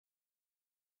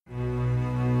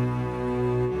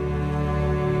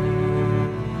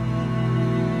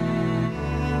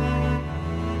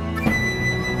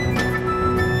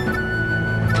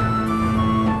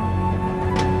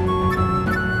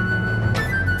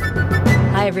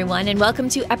Hi, everyone, and welcome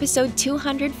to episode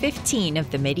 215 of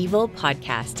the Medieval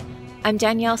Podcast. I'm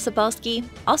Danielle Sobalski,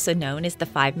 also known as the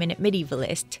 5-Minute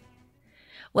Medievalist.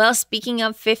 Well, speaking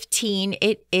of 15,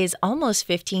 it is almost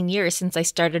 15 years since I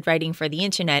started writing for the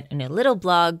internet in a little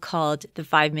blog called the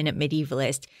 5-Minute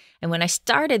Medievalist. And when I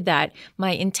started that,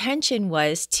 my intention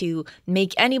was to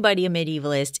make anybody a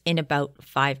medievalist in about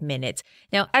 5 minutes.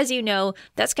 Now, as you know,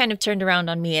 that's kind of turned around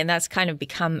on me, and that's kind of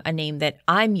become a name that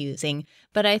I'm using.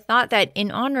 But I thought that in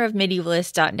honor of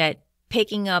Medievalist.net,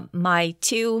 picking up my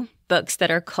two books that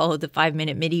are called The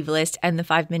 5-Minute Medievalist and The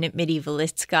 5-Minute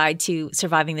Medievalist's Guide to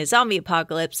Surviving the Zombie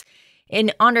Apocalypse,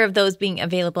 in honor of those being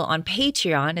available on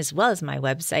Patreon as well as my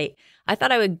website, I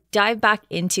thought I would dive back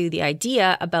into the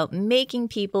idea about making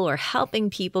people or helping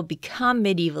people become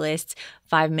medievalists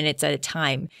 5 minutes at a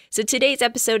time. So today's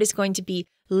episode is going to be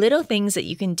little things that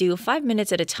you can do 5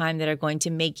 minutes at a time that are going to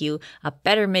make you a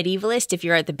better medievalist if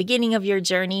you're at the beginning of your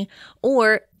journey,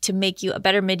 or to make you a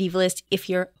better medievalist if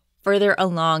you're further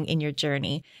along in your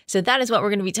journey. So that is what we're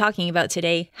going to be talking about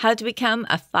today, how to become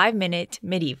a 5-minute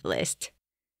medievalist.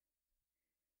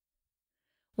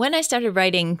 When I started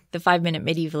writing the 5-Minute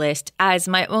Medievalist as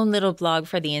my own little blog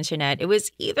for the internet, it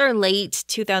was either late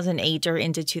 2008 or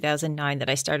into 2009 that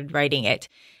I started writing it.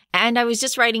 And I was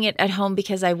just writing it at home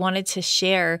because I wanted to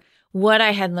share what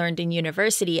I had learned in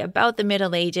university about the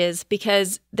Middle Ages,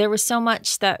 because there was so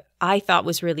much that I thought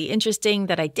was really interesting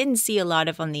that I didn't see a lot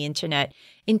of on the internet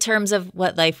in terms of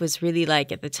what life was really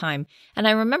like at the time. And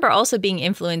I remember also being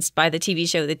influenced by the TV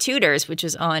show The Tudors, which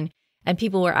was on, and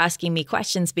people were asking me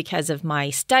questions because of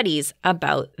my studies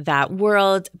about that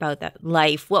world, about that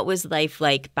life. What was life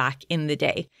like back in the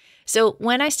day? So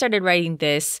when I started writing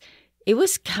this, it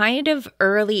was kind of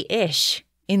early-ish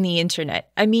in the internet.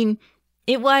 I mean,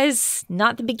 it was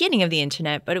not the beginning of the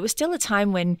internet, but it was still a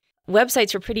time when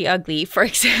websites were pretty ugly, for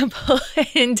example,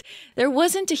 and there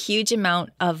wasn't a huge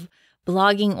amount of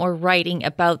blogging or writing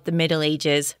about the Middle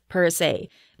Ages per se.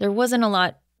 There wasn't a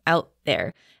lot out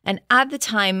there. And at the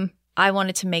time, I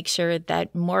wanted to make sure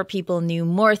that more people knew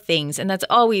more things, and that's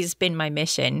always been my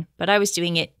mission. But I was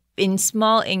doing it in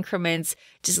small increments,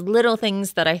 just little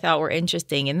things that I thought were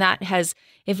interesting. And that has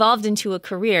evolved into a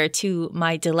career, to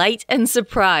my delight and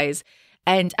surprise.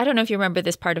 And I don't know if you remember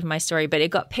this part of my story, but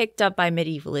it got picked up by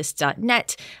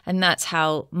Medievalists.net. And that's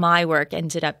how my work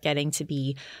ended up getting to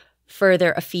be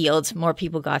further afield. More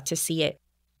people got to see it.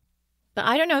 But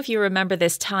I don't know if you remember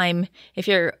this time, if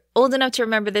you're old enough to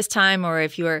remember this time, or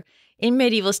if you're in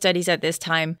medieval studies at this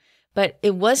time, but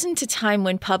it wasn't a time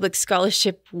when public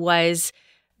scholarship was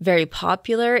very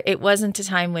popular. It wasn't a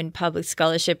time when public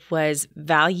scholarship was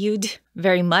valued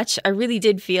very much. I really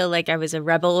did feel like I was a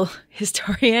rebel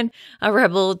historian, a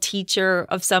rebel teacher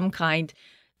of some kind,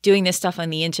 doing this stuff on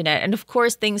the internet. And of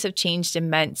course, things have changed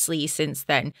immensely since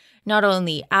then. Not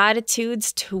only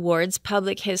attitudes towards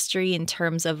public history in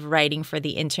terms of writing for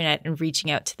the internet and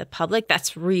reaching out to the public,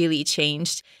 that's really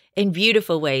changed in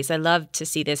beautiful ways. I love to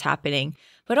see this happening.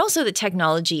 But also the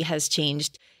technology has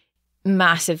changed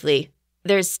massively.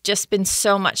 There's just been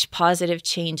so much positive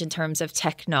change in terms of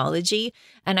technology.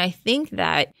 And I think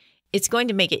that it's going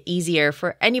to make it easier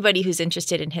for anybody who's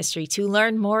interested in history to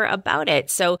learn more about it.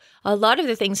 So a lot of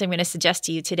the things I'm going to suggest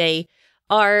to you today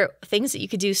are things that you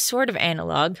could do sort of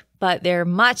analog, but they're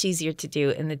much easier to do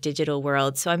in the digital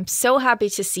world. So I'm so happy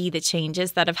to see the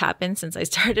changes that have happened since I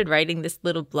started writing this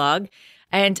little blog.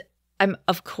 And I'm,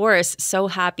 of course, so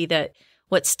happy that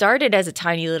what started as a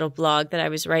tiny little blog that I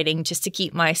was writing just to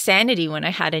keep my sanity when I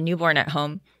had a newborn at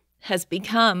home has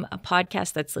become a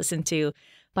podcast that's listened to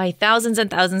by thousands and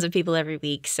thousands of people every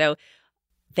week. So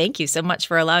thank you so much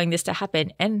for allowing this to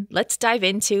happen. And let's dive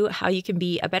into how you can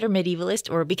be a better medievalist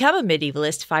or become a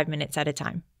medievalist 5 minutes at a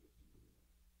time.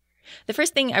 The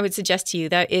first thing I would suggest to you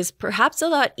that is perhaps a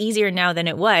lot easier now than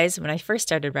it was when I first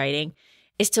started writing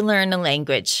is to learn a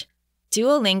language.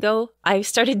 Duolingo, I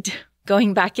started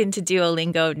going back into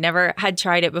Duolingo, never had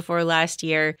tried it before last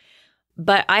year,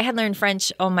 but I had learned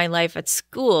French all my life at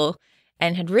school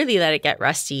and had really let it get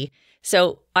rusty.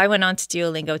 So I went on to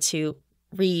Duolingo to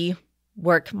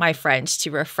rework my French,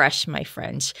 to refresh my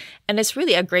French. And it's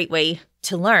really a great way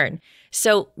to learn.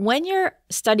 So when you're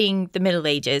studying the Middle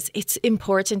Ages, it's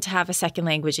important to have a second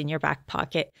language in your back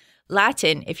pocket.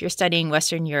 Latin, if you're studying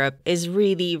Western Europe, is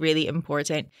really, really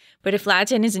important. But if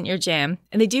Latin isn't your jam,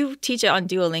 and they do teach it on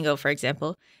Duolingo, for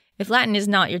example, if Latin is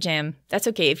not your jam, that's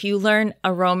okay. If you learn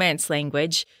a Romance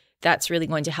language, that's really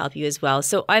going to help you as well.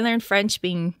 So I learned French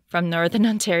being from Northern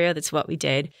Ontario. That's what we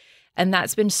did. And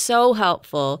that's been so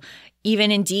helpful, even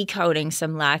in decoding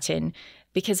some Latin,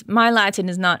 because my Latin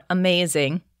is not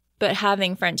amazing, but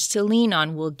having French to lean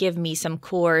on will give me some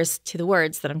cores to the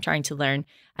words that I'm trying to learn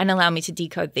and allow me to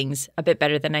decode things a bit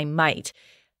better than I might.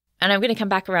 And I'm going to come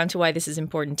back around to why this is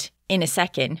important in a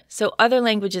second. So other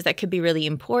languages that could be really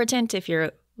important if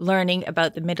you're learning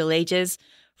about the Middle Ages: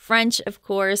 French, of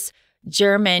course.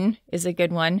 German is a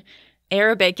good one.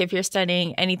 Arabic, if you're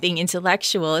studying anything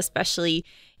intellectual, especially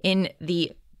in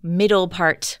the middle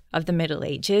part of the Middle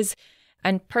Ages.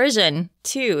 And Persian,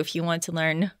 too, if you want to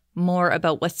learn more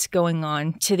about what's going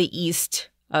on to the east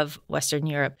of Western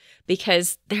Europe,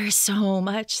 because there's so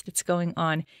much that's going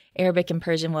on. Arabic and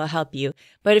Persian will help you.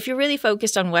 But if you're really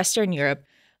focused on Western Europe,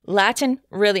 Latin,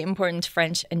 really important,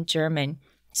 French and German.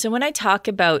 So when I talk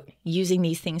about using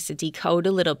these things to decode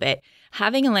a little bit,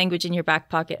 having a language in your back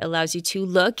pocket allows you to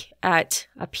look at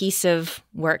a piece of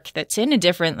work that's in a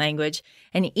different language.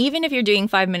 And even if you're doing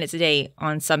 5 minutes a day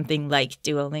on something like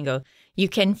Duolingo, you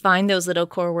can find those little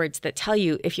core words that tell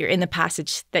you if you're in the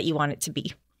passage that you want it to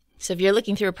be. So if you're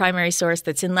looking through a primary source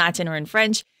that's in Latin or in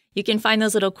French, you can find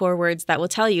those little core words that will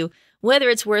tell you whether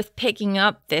it's worth picking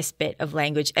up this bit of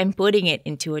language and putting it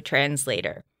into a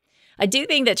translator. I do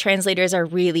think that translators are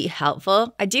really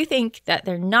helpful. I do think that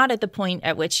they're not at the point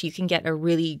at which you can get a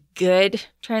really good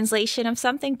translation of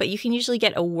something, but you can usually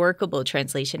get a workable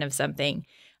translation of something.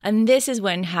 And this is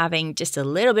when having just a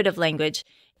little bit of language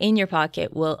in your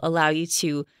pocket will allow you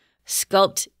to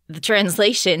sculpt the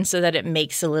translation so that it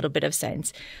makes a little bit of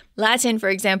sense. Latin, for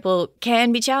example,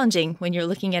 can be challenging when you're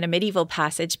looking at a medieval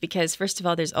passage because, first of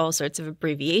all, there's all sorts of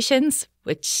abbreviations,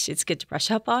 which it's good to brush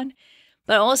up on.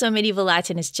 But also medieval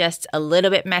Latin is just a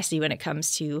little bit messy when it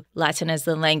comes to Latin as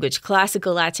the language.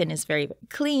 Classical Latin is very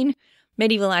clean.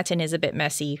 Medieval Latin is a bit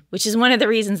messy, which is one of the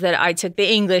reasons that I took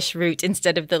the English route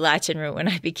instead of the Latin route when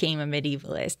I became a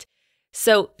medievalist.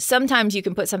 So sometimes you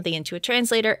can put something into a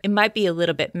translator. It might be a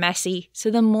little bit messy. So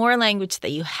the more language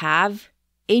that you have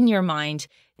in your mind,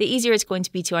 the easier it's going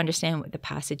to be to understand what the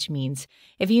passage means.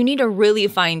 If you need a really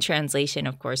fine translation,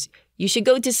 of course, you should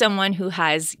go to someone who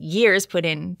has years put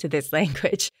into this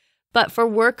language. But for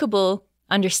workable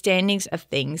understandings of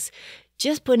things,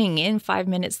 just putting in 5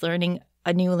 minutes learning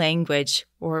a new language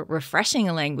or refreshing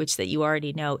a language that you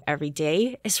already know every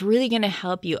day is really going to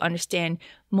help you understand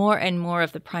more and more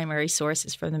of the primary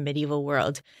sources from the medieval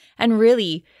world. And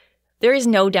really, there is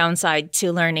no downside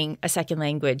to learning a second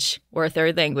language or a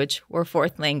third language or a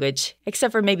fourth language,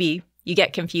 except for maybe you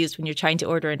get confused when you're trying to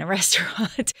order in a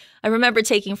restaurant. I remember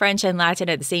taking French and Latin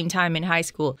at the same time in high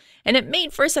school, and it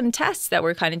made for some tests that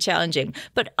were kind of challenging.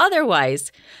 But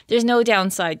otherwise, there's no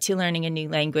downside to learning a new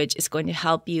language. It's going to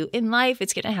help you in life.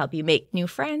 It's going to help you make new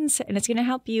friends, and it's going to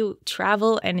help you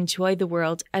travel and enjoy the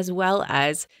world as well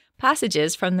as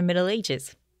passages from the Middle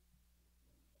Ages.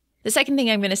 The second thing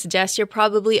I'm going to suggest you're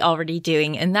probably already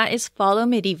doing, and that is follow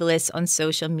Medievalists on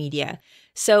social media.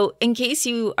 So in case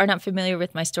you are not familiar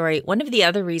with my story, one of the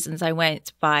other reasons I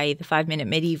went by the 5-Minute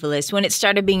Medievalist when it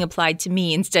started being applied to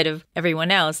me instead of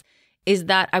everyone else is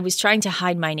that I was trying to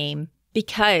hide my name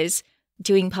because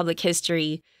doing public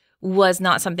history was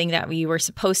not something that we were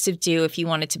supposed to do if you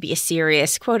wanted to be a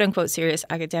serious, quote unquote, serious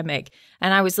academic.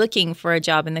 And I was looking for a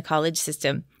job in the college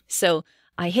system. So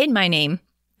I hid my name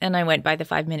and I went by the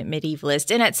 5-Minute Medievalist.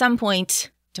 And at some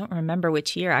point, don't remember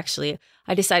which year actually,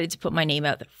 I decided to put my name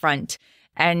out the front.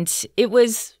 And it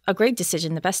was a great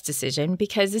decision, the best decision,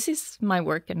 because this is my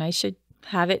work and I should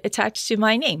have it attached to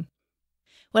my name.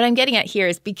 What I'm getting at here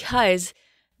is because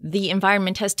the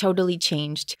environment has totally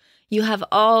changed. You have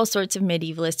all sorts of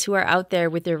medievalists who are out there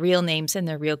with their real names and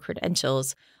their real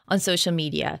credentials on social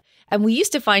media. And we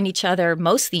used to find each other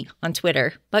mostly on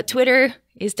Twitter, but Twitter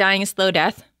is dying a slow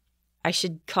death. I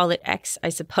should call it X, I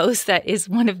suppose. That is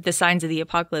one of the signs of the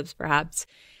apocalypse, perhaps.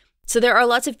 So there are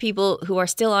lots of people who are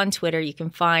still on Twitter. You can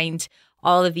find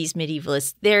all of these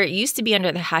medievalists. There used to be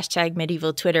under the hashtag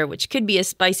medieval Twitter, which could be a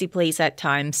spicy place at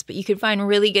times, but you could find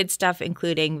really good stuff,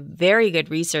 including very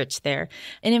good research there.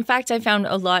 And in fact, I found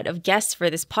a lot of guests for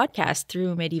this podcast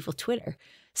through medieval Twitter.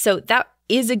 So that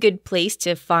is a good place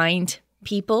to find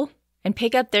people and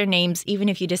pick up their names, even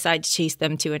if you decide to chase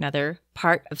them to another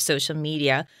part of social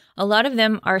media. A lot of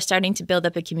them are starting to build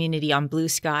up a community on Blue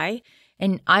Sky.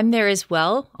 And I'm there as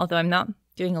well, although I'm not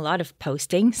doing a lot of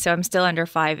posting. So I'm still under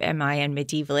 5MIN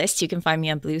Medievalist. You can find me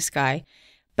on Blue Sky.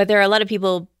 But there are a lot of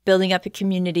people building up a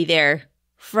community there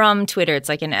from Twitter. It's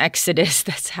like an exodus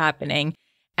that's happening.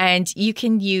 And you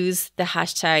can use the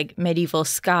hashtag medieval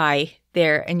sky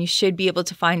there, and you should be able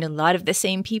to find a lot of the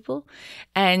same people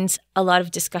and a lot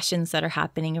of discussions that are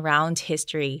happening around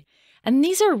history. And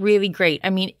these are really great. I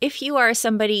mean, if you are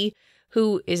somebody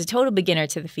who is a total beginner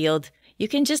to the field, you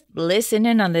can just listen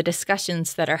in on the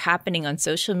discussions that are happening on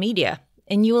social media.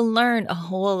 and you will learn a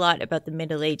whole lot about the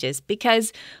Middle Ages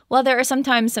because while there are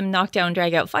sometimes some knockdown,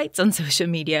 drag-out fights on social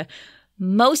media,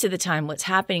 most of the time what's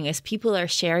happening is people are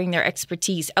sharing their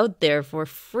expertise out there for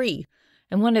free.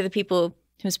 And one of the people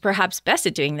who's perhaps best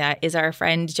at doing that is our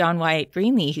friend John Wyatt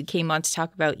Greenlee, who came on to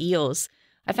talk about eels.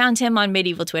 I found him on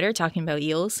medieval Twitter talking about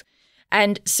eels,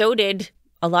 and so did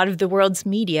a lot of the world's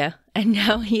media, and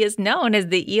now he is known as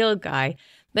the eel guy.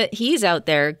 But he's out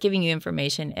there giving you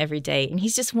information every day, and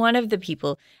he's just one of the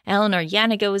people. Eleanor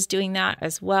Yaniga was doing that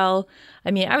as well.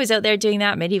 I mean, I was out there doing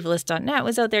that. Medievalist.net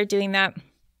was out there doing that.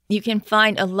 You can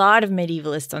find a lot of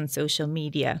medievalists on social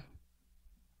media.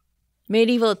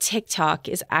 Medieval TikTok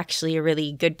is actually a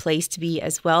really good place to be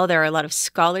as well. There are a lot of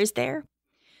scholars there.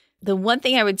 The one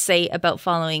thing I would say about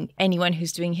following anyone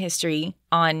who's doing history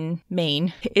on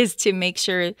Maine is to make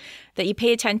sure that you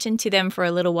pay attention to them for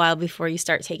a little while before you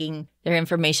start taking their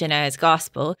information as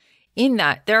gospel. In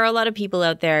that, there are a lot of people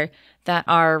out there that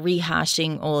are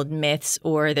rehashing old myths,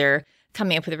 or they're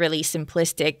coming up with really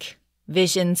simplistic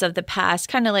visions of the past,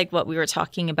 kind of like what we were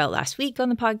talking about last week on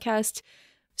the podcast.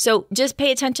 So just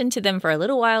pay attention to them for a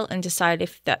little while and decide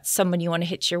if that's someone you want to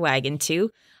hitch your wagon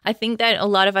to. I think that a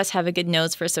lot of us have a good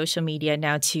nose for social media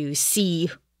now to see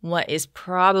what is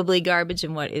probably garbage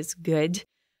and what is good.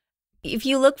 If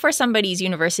you look for somebody's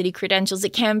university credentials,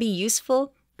 it can be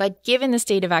useful. But given the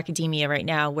state of academia right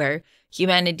now, where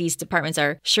humanities departments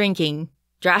are shrinking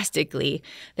drastically,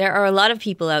 there are a lot of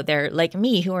people out there like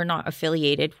me who are not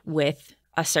affiliated with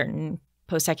a certain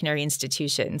post-secondary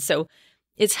institution. So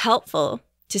it's helpful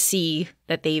to see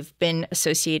that they've been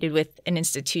associated with an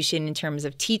institution in terms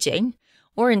of teaching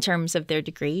or in terms of their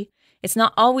degree. It's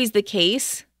not always the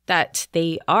case that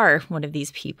they are one of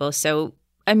these people. So,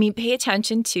 I mean, pay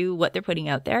attention to what they're putting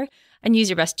out there and use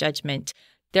your best judgment.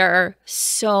 There are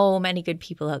so many good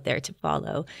people out there to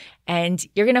follow, and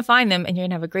you're going to find them and you're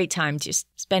going to have a great time just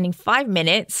spending 5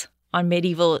 minutes on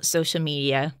medieval social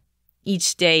media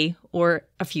each day or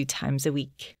a few times a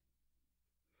week.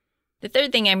 The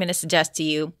third thing I'm going to suggest to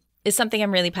you is something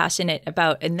I'm really passionate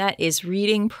about, and that is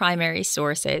reading primary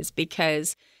sources,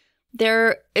 because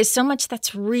there is so much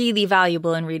that's really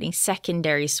valuable in reading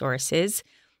secondary sources.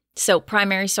 So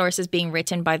primary sources being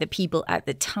written by the people at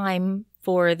the time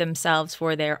for themselves,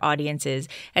 for their audiences,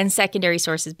 and secondary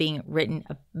sources being written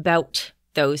about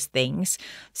those things.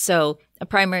 So a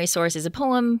primary source is a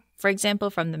poem, for example,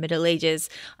 from the Middle Ages.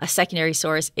 A secondary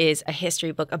source is a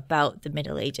history book about the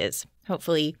Middle Ages.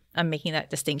 Hopefully, I'm making that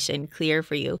distinction clear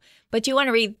for you. But you want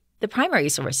to read the primary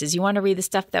sources. You want to read the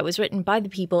stuff that was written by the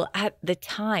people at the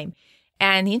time.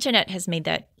 And the internet has made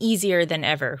that easier than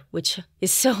ever, which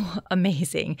is so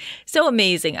amazing. So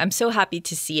amazing. I'm so happy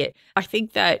to see it. I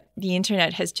think that the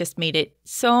internet has just made it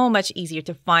so much easier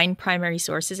to find primary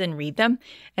sources and read them.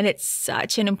 And it's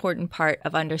such an important part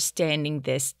of understanding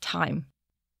this time.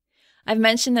 I've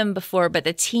mentioned them before, but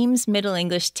the Team's Middle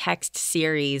English text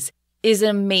series is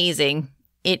amazing.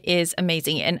 It is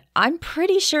amazing. And I'm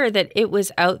pretty sure that it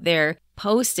was out there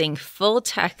posting full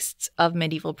texts of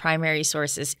medieval primary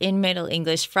sources in Middle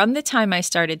English from the time I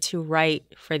started to write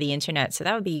for the internet. So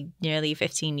that would be nearly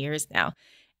 15 years now.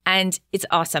 And it's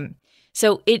awesome.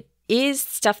 So it is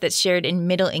stuff that's shared in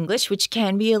Middle English, which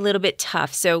can be a little bit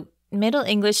tough. So Middle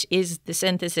English is the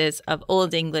synthesis of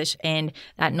Old English and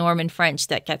that Norman French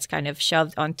that gets kind of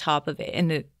shoved on top of it.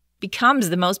 And it becomes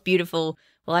the most beautiful,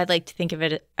 well, I'd like to think of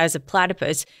it as a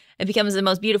platypus. It becomes the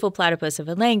most beautiful platypus of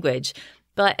a language.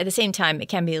 But at the same time, it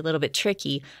can be a little bit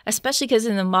tricky, especially because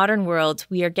in the modern world,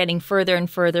 we are getting further and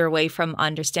further away from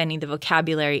understanding the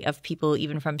vocabulary of people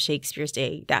even from Shakespeare's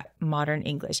day, that modern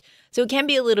English. So it can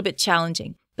be a little bit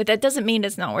challenging, but that doesn't mean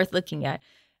it's not worth looking at,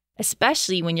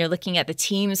 especially when you're looking at the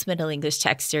Team's Middle English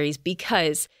text series,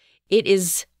 because it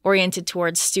is oriented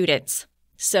towards students.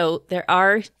 So there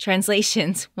are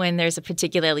translations when there's a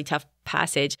particularly tough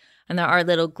passage, and there are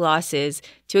little glosses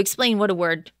to explain what a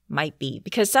word might be,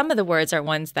 because some of the words are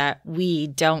ones that we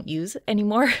don't use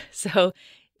anymore. So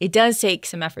it does take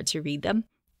some effort to read them.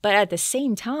 But at the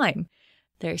same time,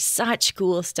 there's such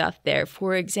cool stuff there.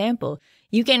 For example,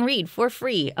 you can read for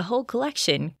free a whole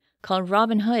collection called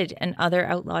Robin Hood and Other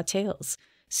Outlaw Tales.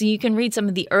 So you can read some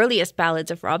of the earliest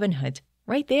ballads of Robin Hood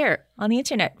right there on the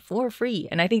internet for free.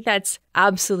 And I think that's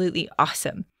absolutely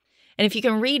awesome. And if you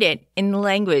can read it in the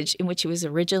language in which it was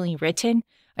originally written,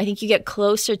 I think you get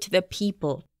closer to the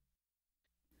people.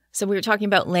 So we were talking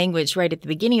about language right at the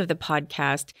beginning of the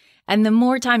podcast. And the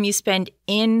more time you spend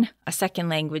in a second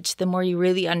language, the more you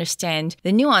really understand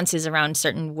the nuances around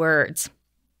certain words.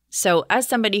 So as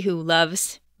somebody who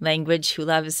loves language, who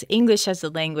loves English as a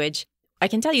language, I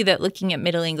can tell you that looking at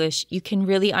Middle English, you can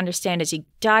really understand as you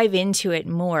dive into it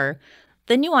more,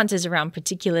 the nuances around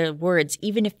particular words,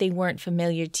 even if they weren't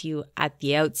familiar to you at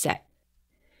the outset.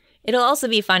 It'll also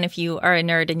be fun if you are a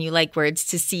nerd and you like words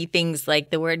to see things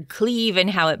like the word cleave and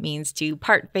how it means to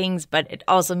part things, but it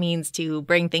also means to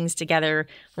bring things together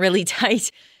really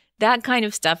tight. That kind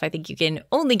of stuff I think you can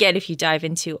only get if you dive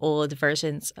into old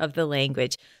versions of the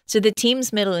language. So the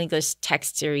Teams Middle English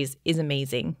text series is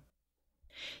amazing.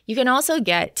 You can also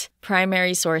get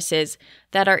primary sources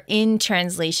that are in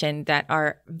translation that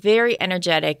are very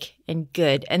energetic and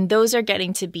good, and those are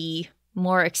getting to be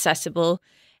more accessible.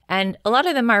 And a lot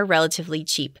of them are relatively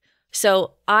cheap.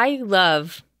 So I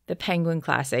love the Penguin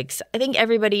Classics. I think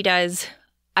everybody does.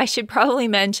 I should probably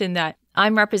mention that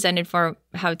I'm represented for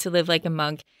How to Live Like a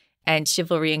Monk and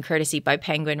Chivalry and Courtesy by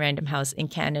Penguin Random House in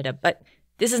Canada. But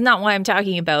this is not why I'm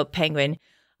talking about Penguin.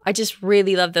 I just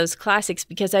really love those classics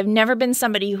because I've never been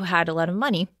somebody who had a lot of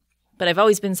money, but I've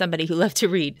always been somebody who loved to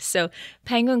read. So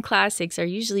Penguin Classics are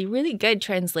usually really good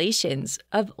translations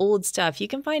of old stuff. You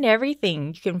can find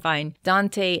everything. You can find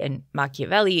Dante and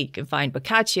Machiavelli. You can find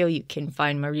Boccaccio. You can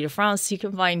find Marie de France. You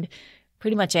can find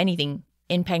pretty much anything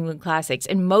in Penguin Classics.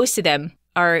 And most of them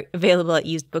are available at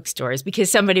used bookstores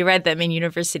because somebody read them in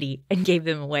university and gave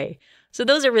them away. So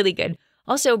those are really good.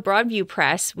 Also, Broadview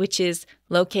Press, which is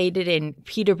located in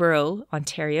Peterborough,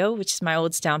 Ontario, which is my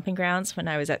old stomping grounds when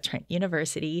I was at Trent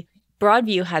University.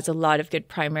 Broadview has a lot of good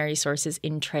primary sources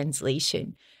in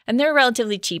translation, and they're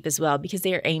relatively cheap as well because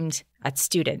they are aimed at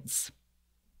students.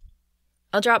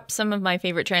 I'll drop some of my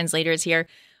favorite translators here.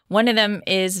 One of them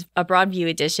is a Broadview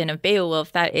edition of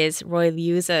Beowulf. That is Roy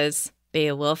Liuza's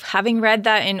Beowulf. Having read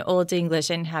that in Old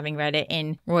English and having read it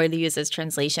in Roy Liuza's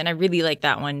translation, I really like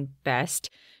that one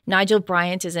best. Nigel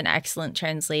Bryant is an excellent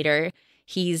translator.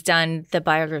 He's done the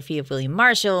biography of William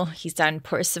Marshall. He's done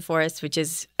Persephorus, which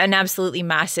is an absolutely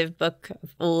massive book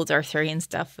of old Arthurian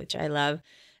stuff, which I love.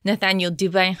 Nathaniel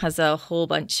Dubin has a whole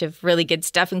bunch of really good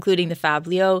stuff, including the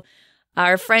Fablio.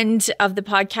 Our friend of the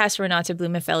podcast, Renata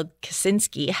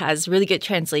Blumenfeld-Kaczynski, has really good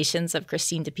translations of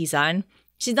Christine de Pizan.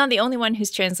 She's not the only one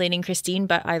who's translating Christine,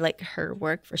 but I like her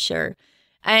work for sure.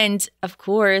 And of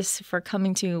course, for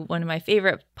coming to one of my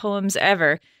favorite poems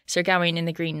ever, Sir Gawain and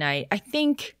the Green Knight, I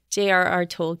think J.R.R.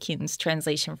 Tolkien's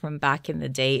translation from back in the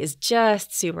day is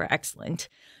just super excellent.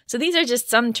 So these are just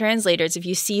some translators. If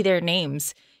you see their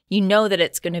names, you know that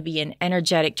it's going to be an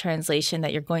energetic translation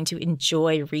that you're going to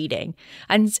enjoy reading.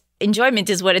 And enjoyment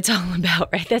is what it's all about,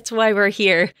 right? That's why we're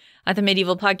here at the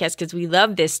Medieval Podcast, because we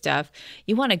love this stuff.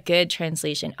 You want a good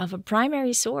translation of a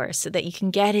primary source so that you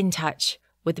can get in touch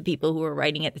with the people who were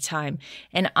writing at the time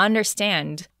and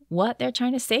understand what they're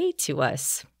trying to say to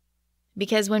us.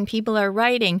 Because when people are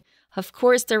writing, of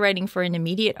course, they're writing for an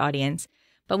immediate audience,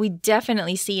 but we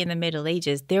definitely see in the Middle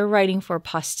Ages, they're writing for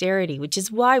posterity, which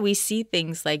is why we see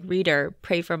things like Reader,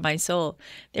 Pray for My Soul.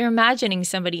 They're imagining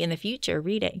somebody in the future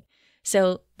reading.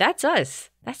 So that's us.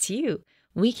 That's you.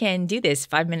 We can do this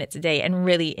 5 minutes a day and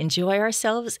really enjoy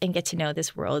ourselves and get to know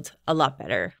this world a lot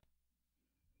better.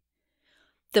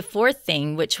 The fourth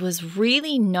thing, which was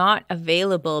really not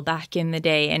available back in the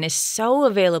day and is so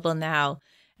available now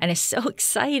and is so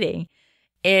exciting,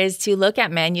 is to look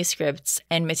at manuscripts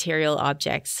and material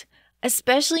objects.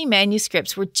 Especially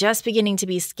manuscripts were just beginning to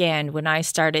be scanned when I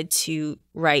started to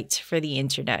write for the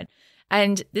internet.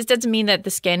 And this doesn't mean that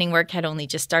the scanning work had only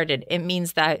just started. It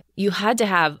means that you had to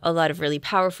have a lot of really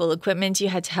powerful equipment. You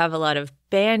had to have a lot of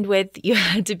bandwidth. You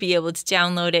had to be able to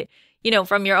download it,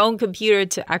 from your own computer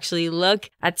to actually look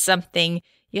at something.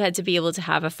 You had to be able to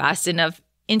have a fast enough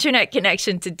internet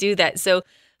connection to do that. So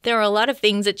there are a lot of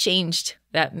things that changed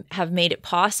that have made it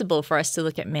possible for us to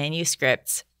look at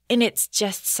manuscripts. And it's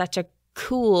just such a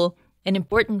cool and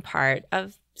important part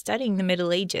of studying the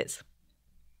Middle Ages.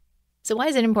 So why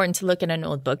is it important to look at an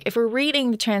old book? If we're reading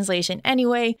the translation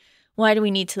anyway, why do we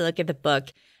need to look at the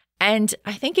book? And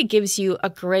I think it gives you a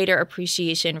greater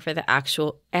appreciation for the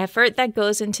actual effort that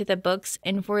goes into the books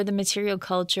and for the material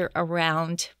culture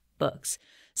around books.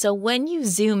 So when you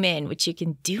zoom in, which you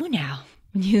can do now,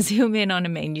 when you zoom in on a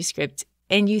manuscript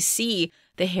and you see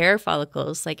the hair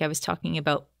follicles, like I was talking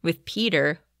about with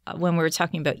Peter when we were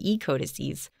talking about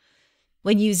e-codices,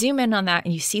 when you zoom in on that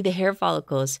and you see the hair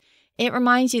follicles, it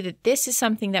reminds you that this is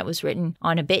something that was written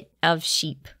on a bit of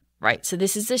sheep, right? So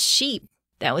this is a sheep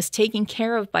that was taken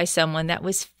care of by someone, that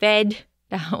was fed,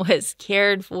 that was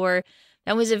cared for,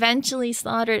 that was eventually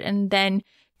slaughtered and then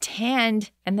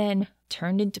tanned and then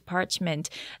turned into parchment.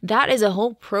 That is a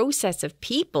whole process of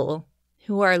people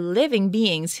who are living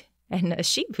beings, and a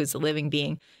sheep who's a living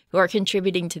being, who are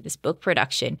contributing to this book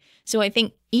production. So I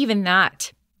think even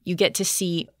that, you get to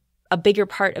see a bigger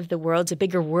part of the world, a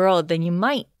bigger world than you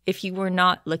might if you were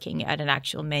not looking at an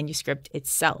actual manuscript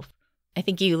itself. I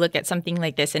think you look at something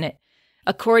like this and it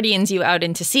accordions you out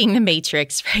into seeing the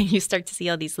matrix, right? You start to see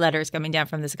all these letters coming down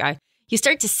from the sky. You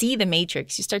start to see the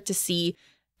matrix. You start to see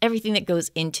everything that goes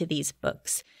into these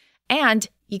books. And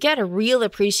you get a real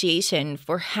appreciation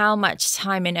for how much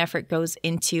time and effort goes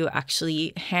into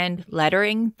actually hand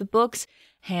lettering the books,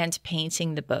 hand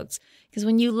painting the books. Because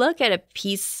when you look at a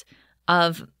piece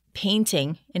of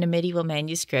painting in a medieval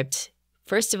manuscript,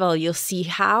 first of all, you'll see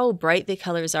how bright the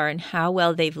colors are and how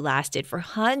well they've lasted for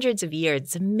hundreds of years.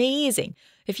 It's amazing.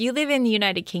 If you live in the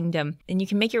United Kingdom and you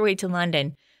can make your way to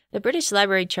London, the British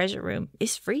Library Treasure Room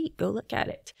is free. Go look at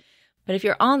it. But if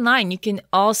you're online, you can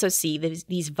also see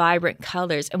these vibrant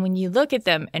colors. And when you look at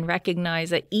them and recognize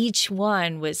that each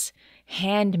one was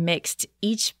hand mixed,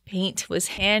 each paint was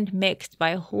hand mixed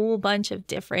by a whole bunch of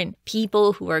different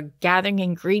people who are gathering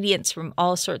ingredients from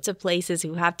all sorts of places,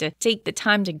 who have to take the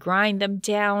time to grind them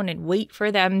down and wait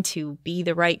for them to be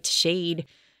the right shade.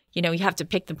 You have to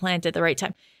pick the plant at the right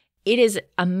time. It is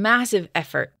a massive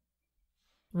effort.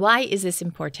 Why is this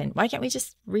important? Why can't we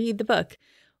just read the book?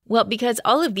 Well, because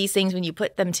all of these things, when you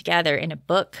put them together in a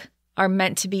book, are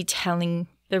meant to be telling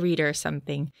the reader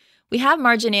something. We have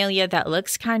marginalia that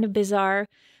looks kind of bizarre,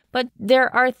 but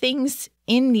there are things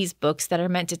in these books that are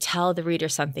meant to tell the reader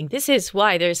something. This is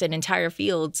why there's an entire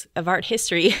field of art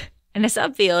history and a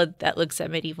subfield that looks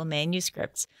at medieval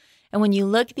manuscripts. And when you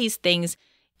look at these things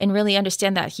and really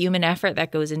understand that human effort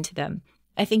that goes into them,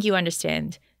 I think you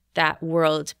understand that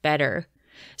world better.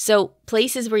 So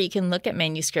places where you can look at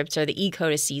manuscripts are the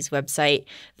eCodices website.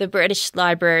 The British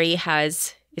Library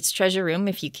has its treasure room,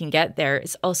 if you can get there.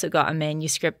 It's also got a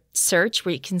manuscript search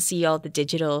where you can see all the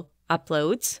digital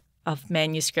uploads of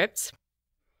manuscripts.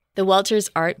 The Walters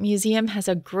Art Museum has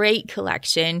a great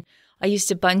collection. I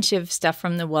used a bunch of stuff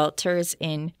from the Walters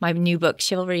in my new book,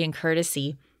 Chivalry and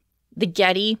Courtesy. The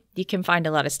Getty, you can find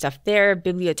a lot of stuff there.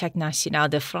 Bibliothèque Nationale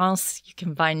de France, you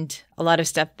can find a lot of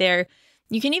stuff there.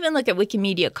 You can even look at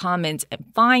Wikimedia Commons and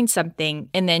find something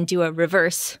and then do a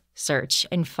reverse search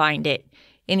and find it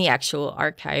in the actual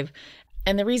archive.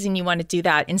 And the reason you want to do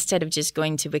that instead of just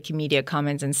going to Wikimedia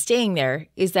Commons and staying there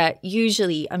is that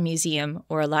usually a museum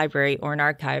or a library or an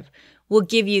archive will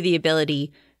give you the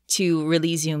ability to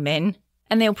really zoom in.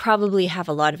 And they'll probably have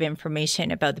a lot of information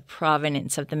about the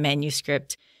provenance of the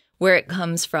manuscript, where it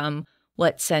comes from,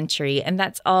 what century. And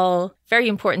that's all very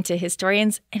important to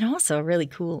historians and also really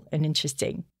cool and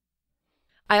interesting.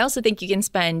 I also think you can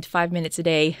spend 5 minutes a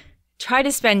day, try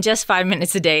to spend just 5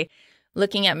 minutes a day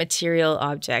looking at material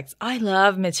objects. I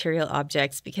love material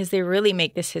objects because they really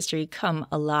make this history come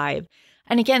alive.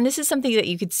 And again, this is something that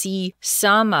you could see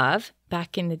some of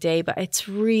back in the day, but it's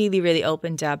really, really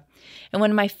opened up. And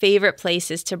one of my favorite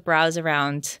places to browse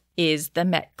around is the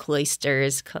Met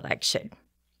Cloisters collection.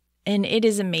 And it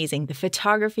is amazing. The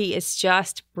photography is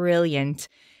just brilliant.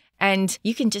 And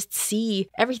you can just see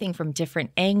everything from different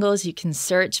angles. You can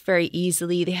search very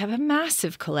easily. They have a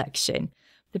massive collection.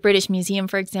 The British Museum,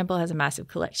 for example, has a massive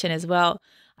collection as well.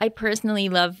 I personally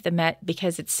love the Met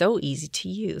because it's so easy to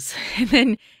use. And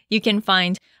then you can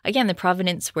find, again, the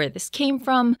provenance, where this came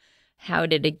from. How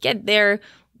did it get there?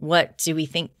 What do we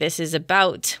think this is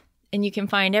about? And you can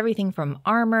find everything from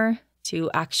armor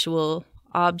to actual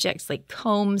objects like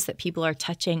combs that people are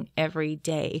touching every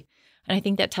day. And I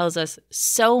think that tells us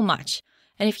so much.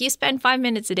 And if you spend 5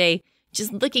 minutes a day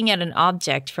just looking at an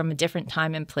object from a different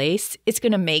time and place, it's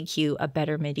going to make you a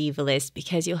better medievalist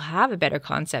because you'll have a better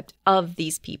concept of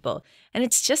these people. And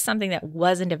it's just something that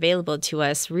wasn't available to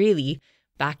us really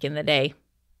back in the day.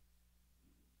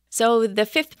 So the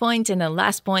fifth point and the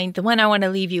last point, the one I want to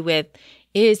leave you with,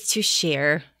 is to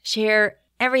share. Share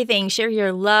everything. Share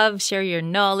your love, share your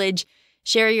knowledge,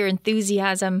 share your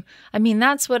enthusiasm. I mean,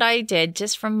 that's what I did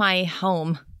just from my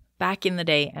home back in the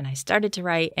day. And I started to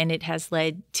write, and it has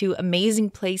led to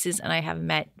amazing places, and I have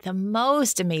met the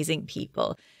most amazing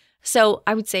people. So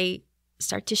I would say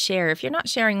start to share. If you're not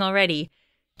sharing already,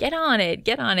 get on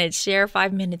it. Share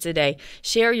 5 minutes a day.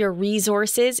 Share your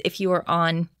resources. If you are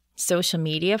on social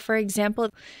media, for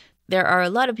example, there are a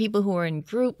lot of people who are in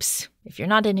groups. If you're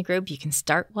not in a group, you can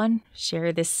start one.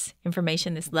 Share this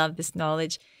information, this love, this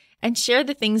knowledge. And share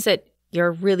the things that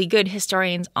your really good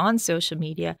historians on social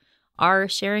media are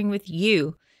sharing with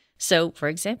you. So, for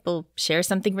example, share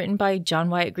something written by John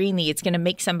Wyatt Greenlee. It's going to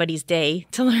make somebody's day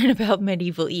to learn about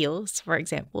medieval eels, for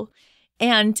example.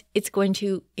 And it's going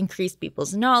to increase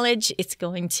people's knowledge. It's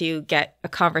going to get a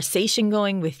conversation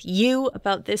going with you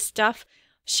about this stuff.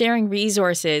 Sharing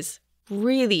resources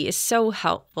really is so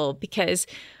helpful because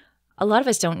a lot of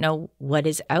us don't know what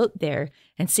is out there,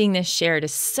 and seeing this shared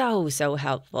is so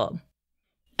helpful.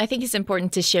 I think it's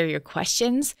important to share your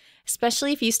questions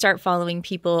especially if you start following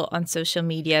people on social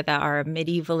media that are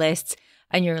medievalists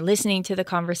and you're listening to the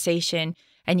conversation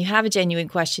and you have a genuine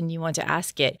question, you want to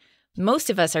ask it. Most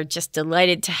of us are just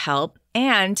delighted to help,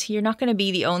 and you're not going to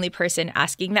be the only person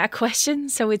asking that question.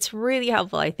 So it's really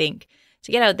helpful, I think,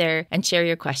 to get out there and share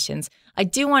your questions. I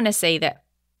do want to say that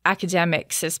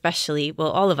academics especially, well,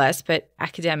 all of us, but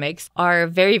academics are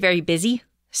very, very busy.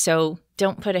 So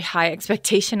don't put a high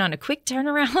expectation on a quick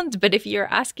turnaround. But if you're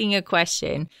asking a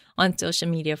question on social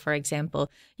media, for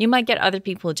example, you might get other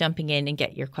people jumping in and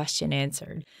get your question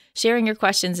answered. Sharing your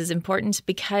questions is important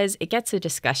because it gets a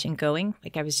discussion going,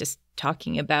 like I was just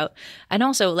talking about. And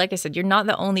also, like I said, you're not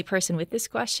the only person with this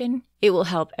question. It will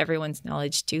help everyone's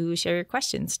knowledge to share your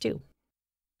questions too.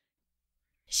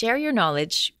 Share your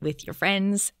knowledge with your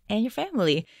friends and your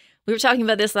family. We were talking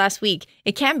about this last week.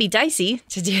 It can be dicey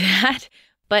to do that,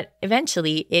 but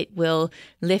eventually it will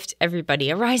lift everybody.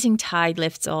 A rising tide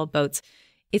lifts all boats.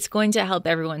 It's going to help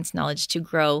everyone's knowledge to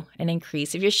grow and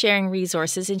increase if you're sharing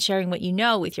resources and sharing what you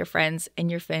know with your friends and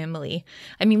your family.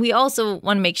 I mean, we also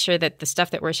want to make sure that the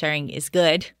stuff that we're sharing is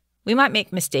good. We might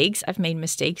make mistakes. I've made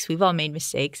mistakes. We've all made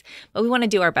mistakes. But we want to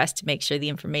do our best to make sure the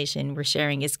information we're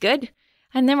sharing is good.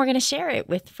 And then we're going to share it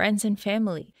with friends and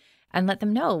family and let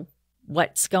them know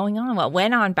what's going on, what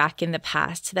went on back in the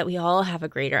past, so that we all have a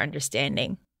greater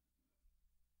understanding.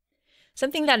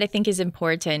 Something that I think is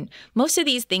important, most of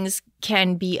these things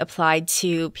can be applied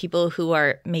to people who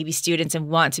are maybe students and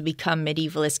want to become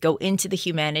medievalists, go into the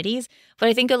humanities. But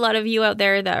I think a lot of you out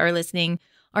there that are listening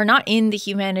are not in the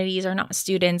humanities, are not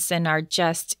students, and are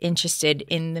just interested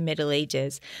in the Middle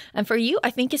Ages. And for you, I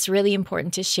think it's really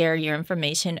important to share your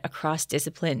information across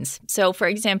disciplines. So, for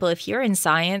example, if you're in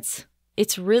science,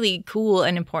 it's really cool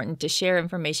and important to share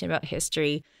information about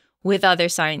history with other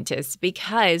scientists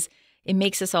because it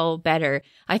makes us all better.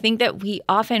 I think that we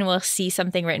often will see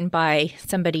something written by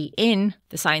somebody in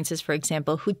the sciences, for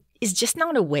example, who is just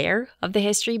not aware of the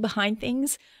history behind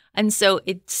things. And so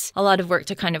it's a lot of work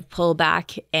to kind of pull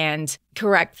back and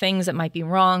correct things that might be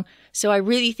wrong. So I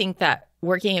really think that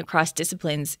working across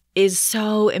disciplines is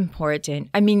so important.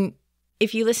 I mean,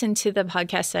 if you listen to the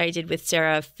podcast that I did with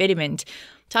Sarah Fidimond,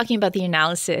 talking about the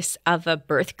analysis of a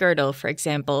birth girdle, for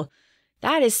example,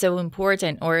 that is so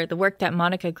important. Or the work that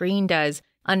Monica Green does,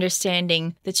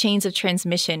 understanding the chains of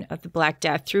transmission of the Black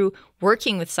Death through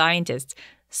working with scientists,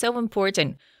 so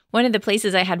important. One of the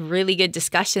places I had really good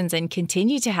discussions and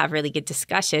continue to have really good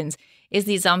discussions is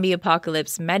the Zombie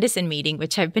Apocalypse Medicine meeting,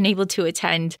 which I've been able to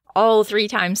attend all 3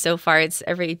 times so far. It's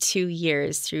every 2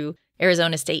 years through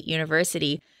Arizona State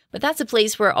University. But that's a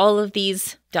place where all of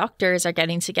these doctors are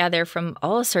getting together from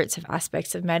all sorts of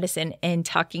aspects of medicine and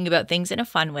talking about things in a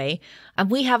fun way.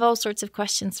 And we have all sorts of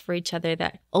questions for each other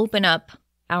that open up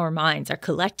our minds, our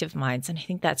collective minds. And I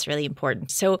think that's really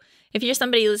important. So if you're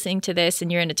somebody listening to this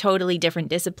and you're in a totally different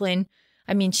discipline,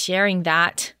 I mean, sharing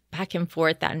that back and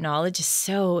forth, that knowledge is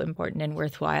so important and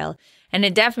worthwhile. And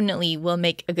it definitely will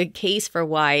make a good case for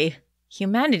why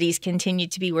humanities continue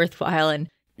to be worthwhile. And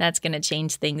that's going to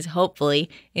change things, hopefully,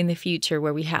 in the future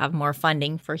where we have more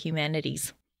funding for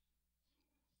humanities.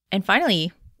 And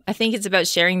finally, I think it's about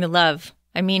sharing the love.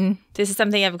 I mean, this is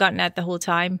something I've gotten at the whole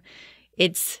time.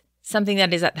 It's something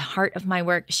that is at the heart of my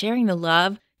work, sharing the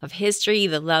love of history,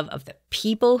 the love of the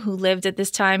people who lived at this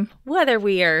time, whether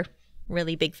we are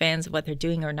really big fans of what they're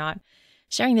doing or not.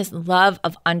 Sharing this love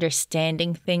of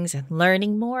understanding things and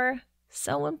learning more,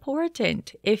 so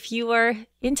important. If you are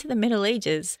into the Middle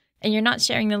Ages and you're not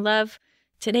sharing the love,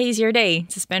 today's your day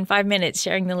to spend 5 minutes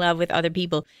sharing the love with other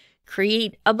people.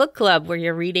 Create a book club where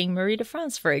you're reading Marie de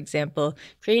France, for example.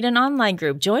 Create an online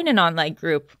group. Join an online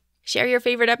group. Share your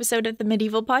favorite episode of the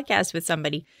Medieval Podcast with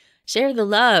somebody. Share the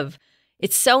love.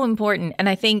 It's so important. And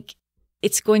I think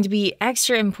it's going to be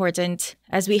extra important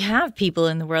as we have people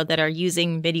in the world that are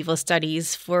using medieval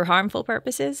studies for harmful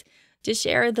purposes to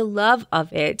share the love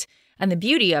of it and the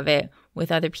beauty of it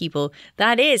with other people.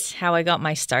 That is how I got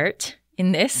my start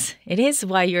in this. It is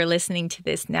why you're listening to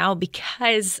this now,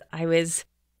 because I was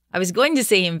going to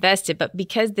say invested, but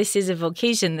because this is a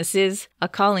vocation, this is a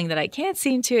calling that I can't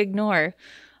seem to ignore.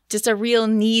 Just a real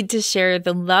need to share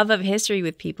the love of history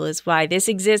with people is why this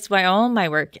exists, why all my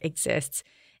work exists.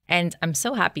 And I'm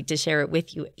so happy to share it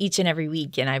with you each and every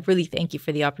week. And I really thank you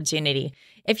for the opportunity.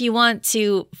 If you want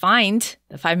to find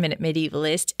the 5-Minute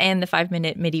Medievalist and the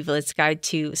 5-Minute Medievalist Guide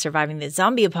to Surviving the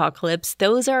Zombie Apocalypse,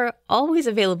 those are always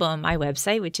available on my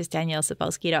website, which is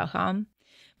daniellesapolsky.com.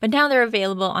 But now they're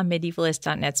available on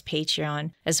medievalist.net's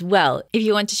Patreon as well, if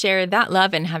you want to share that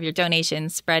love and have your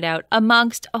donations spread out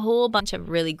amongst a whole bunch of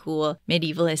really cool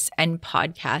medievalists and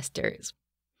podcasters.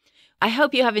 I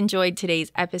hope you have enjoyed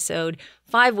today's episode.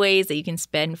 5 ways that you can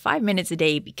spend 5 minutes a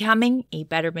day becoming a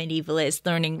better medievalist,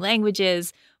 learning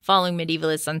languages, following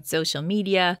medievalists on social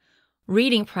media,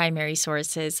 reading primary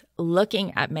sources,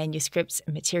 looking at manuscripts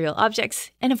and material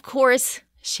objects, and of course,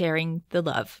 sharing the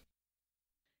love.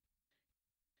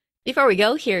 Before we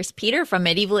go, here's Peter from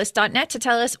Medievalist.net to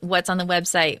tell us what's on the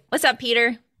website. What's up,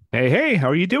 Peter? Hey, how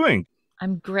are you doing?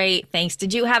 I'm great, thanks.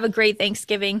 Did you have a great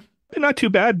Thanksgiving? Not too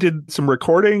bad. Did some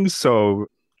recordings, so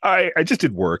I just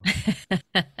did work.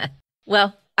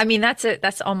 Well, I mean,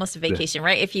 that's almost a vacation,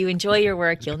 right? If you enjoy your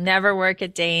work, you'll never work a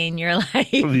day in your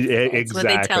life. That's what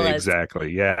they tell us.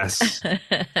 Exactly. Yes.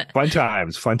 Fun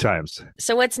times.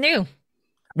 So what's new?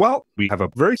 Well, we have a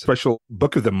very special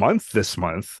book of the month this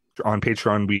month. On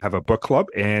Patreon, we have a book club,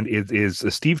 and it is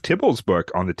a Steve Tibble's book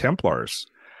on the Templars.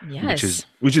 Yes.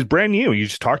 Which is brand new. You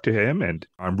just talked to him, and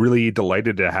I'm really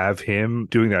delighted to have him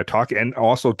doing that talk and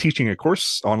also teaching a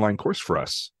online course for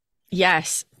us.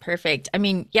 Yes, perfect. I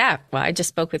mean, yeah, well, I just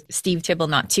spoke with Steve Tibble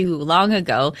not too long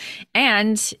ago.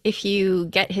 And if you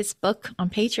get his book on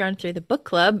Patreon through the book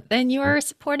club, then you are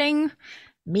supporting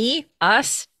me,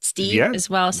 us, Steve as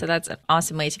well. So that's an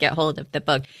awesome way to get hold of the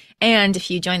book. And if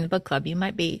you join the book club, you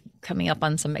might be coming up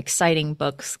on some exciting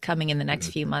books coming in the next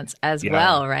few months as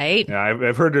well, right? Yeah,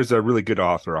 I've heard there's a really good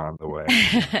author on the way.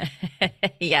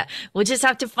 Yeah, we'll just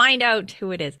have to find out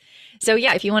who it is. So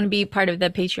yeah, if you want to be part of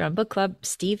the Patreon book club,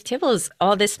 Steve Tibble's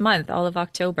all this month, all of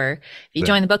October. If you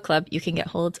join the book club, you can get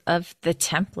hold of the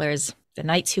Templars, the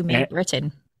knights who made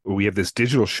Britain. We have this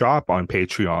digital shop on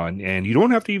Patreon, and you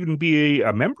don't have to even be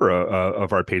a member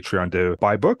of our Patreon to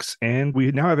buy books. And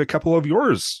we now have a couple of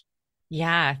yours.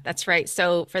 Yeah, that's right.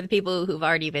 So for the people who've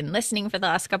already been listening for the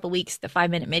last couple of weeks, the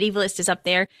 5-Minute Medievalist is up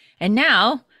there. And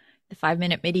now the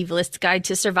 5-Minute Medievalist Guide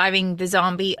to Surviving the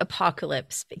Zombie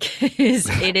Apocalypse, because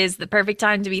it is the perfect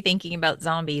time to be thinking about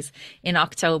zombies in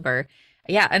October.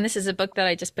 Yeah, and this is a book that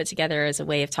I just put together as a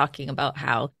way of talking about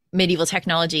how medieval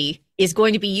technology is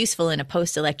going to be useful in a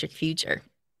post-electric future.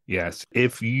 Yes.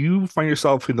 If you find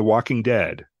yourself in The Walking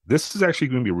Dead, this is actually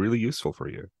going to be really useful for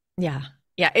you. Yeah.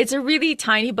 Yeah, it's a really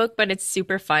tiny book, but it's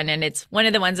super fun. And it's one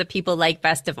of the ones that people like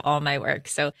best of all my work.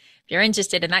 So if you're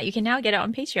interested in that, you can now get it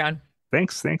on Patreon.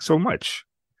 Thanks so much.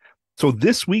 So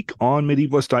this week on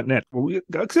Medievalist.net, we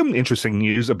got some interesting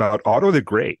news about Otto the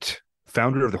Great,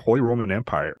 founder of the Holy Roman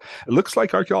Empire. It looks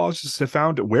like archaeologists have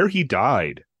found where he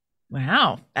died.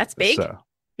 Wow, that's big.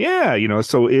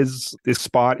 So is this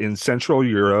spot in Central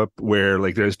Europe where,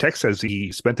 like, there's text says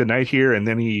he spent the night here and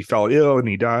then he fell ill and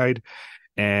he died.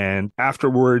 And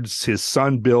afterwards, his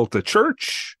son built a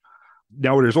church.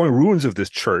 Now there's only ruins of this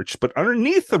church, but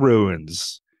underneath the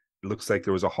ruins, it looks like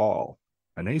there was a hall,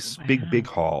 a nice big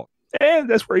hall. And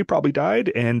that's where he probably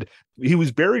died. And he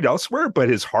was buried elsewhere, but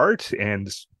his heart and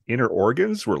inner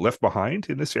organs were left behind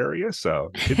in this area.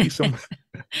 So it could be some.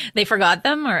 They forgot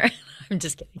them, or I'm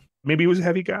just kidding. Maybe he was a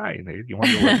heavy guy and you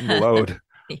wanted to lighten the load.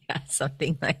 Yeah,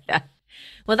 something like that.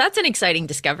 Well, that's an exciting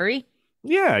discovery.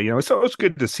 Yeah, so it's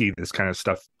good to see this kind of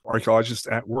stuff, archaeologists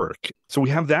at work. So we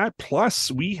have that,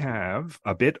 plus we have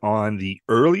a bit on the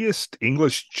earliest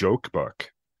English joke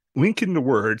book. Link in the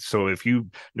Word. So if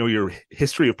you know your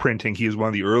history of printing, he is one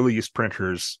of the earliest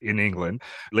printers in England,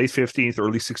 late 15th,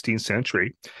 early 16th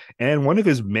century. And one of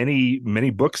his many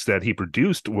books that he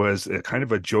produced was a kind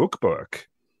of a joke book.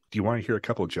 Do you want to hear a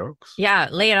couple of jokes? Yeah,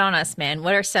 lay it on us, man.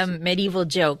 What are some medieval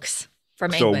jokes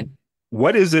from England?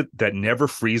 What is it that never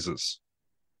freezes?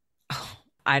 Oh,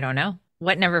 I don't know.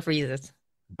 What never freezes?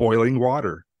 Boiling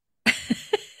water.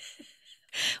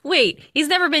 Wait, he's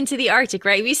never been to the Arctic,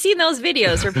 right? We've seen those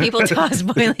videos where people toss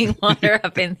boiling water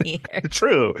up in the air.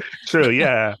 True,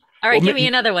 yeah. All right, give me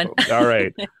another one. All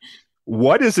right.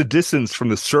 What is the distance from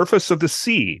the surface of the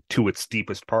sea to its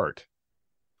deepest part?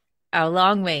 A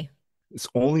long way. It's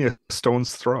only a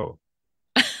stone's throw.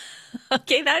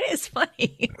 Okay, that is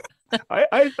funny.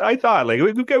 I thought, like,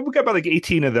 we got about like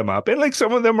 18 of them up, and like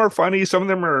some of them are funny, some of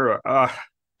them are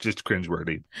just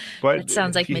cringeworthy. But it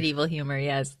sounds like medieval humor,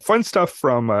 yes. Fun stuff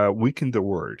from Week in the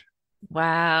Word.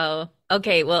 Wow.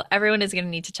 Okay, well, everyone is going to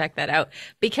need to check that out,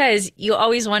 because you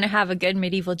always want to have a good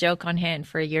medieval joke on hand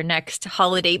for your next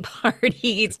holiday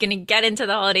party. It's going to get into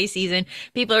the holiday season.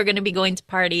 People are going to be going to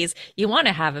parties. You want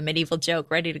to have a medieval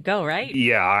joke ready to go, right?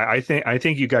 Yeah, I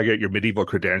think you got to get your medieval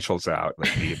credentials out,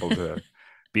 like be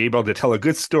able to tell a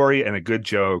good story and a good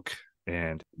joke,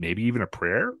 and maybe even a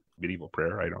prayer, medieval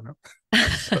prayer. I don't know.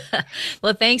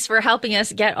 Well, thanks for helping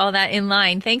us get all that in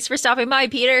line. Thanks for stopping by,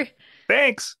 Peter.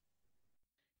 Thanks.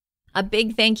 A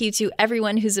big thank you to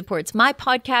everyone who supports my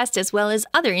podcast, as well as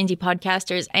other indie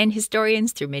podcasters and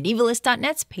historians through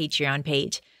Medievalist.net's Patreon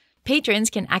page. Patrons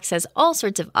can access all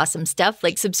sorts of awesome stuff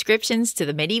like subscriptions to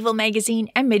the Medieval Magazine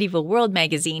and Medieval World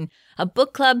Magazine, a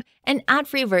book club, and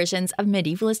ad-free versions of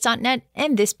Medievalist.net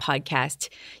and this podcast.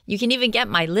 You can even get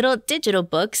my little digital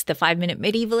books, The 5-Minute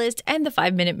Medievalist and The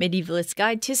 5-Minute Medievalist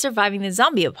Guide to Surviving the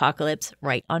Zombie Apocalypse,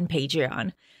 right on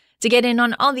Patreon. To get in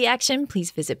on all the action, please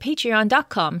visit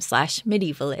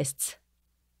patreon.com/medievalists.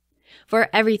 For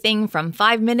everything from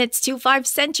 5 minutes to 5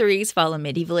 centuries, follow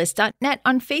Medievalist.net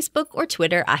on Facebook or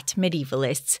Twitter at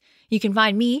Medievalists. You can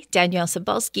find me, Danielle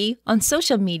Sobolski, on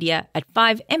social media at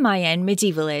 5MIN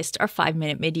Medievalist or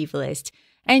 5-Minute Medievalist.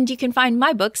 And you can find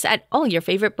my books at all your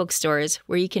favorite bookstores,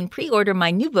 where you can pre-order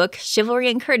my new book, Chivalry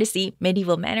and Courtesy,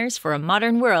 Medieval Manners for a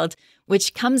Modern World,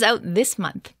 which comes out this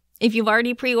month. If you've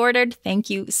already pre-ordered,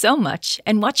 thank you so much,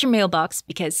 and watch your mailbox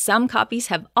because some copies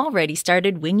have already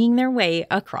started winging their way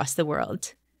across the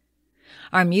world.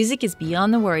 Our music is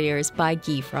Beyond the Warriors by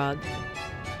Guy Frog.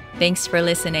 Thanks for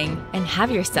listening, and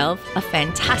have yourself a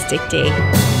fantastic day.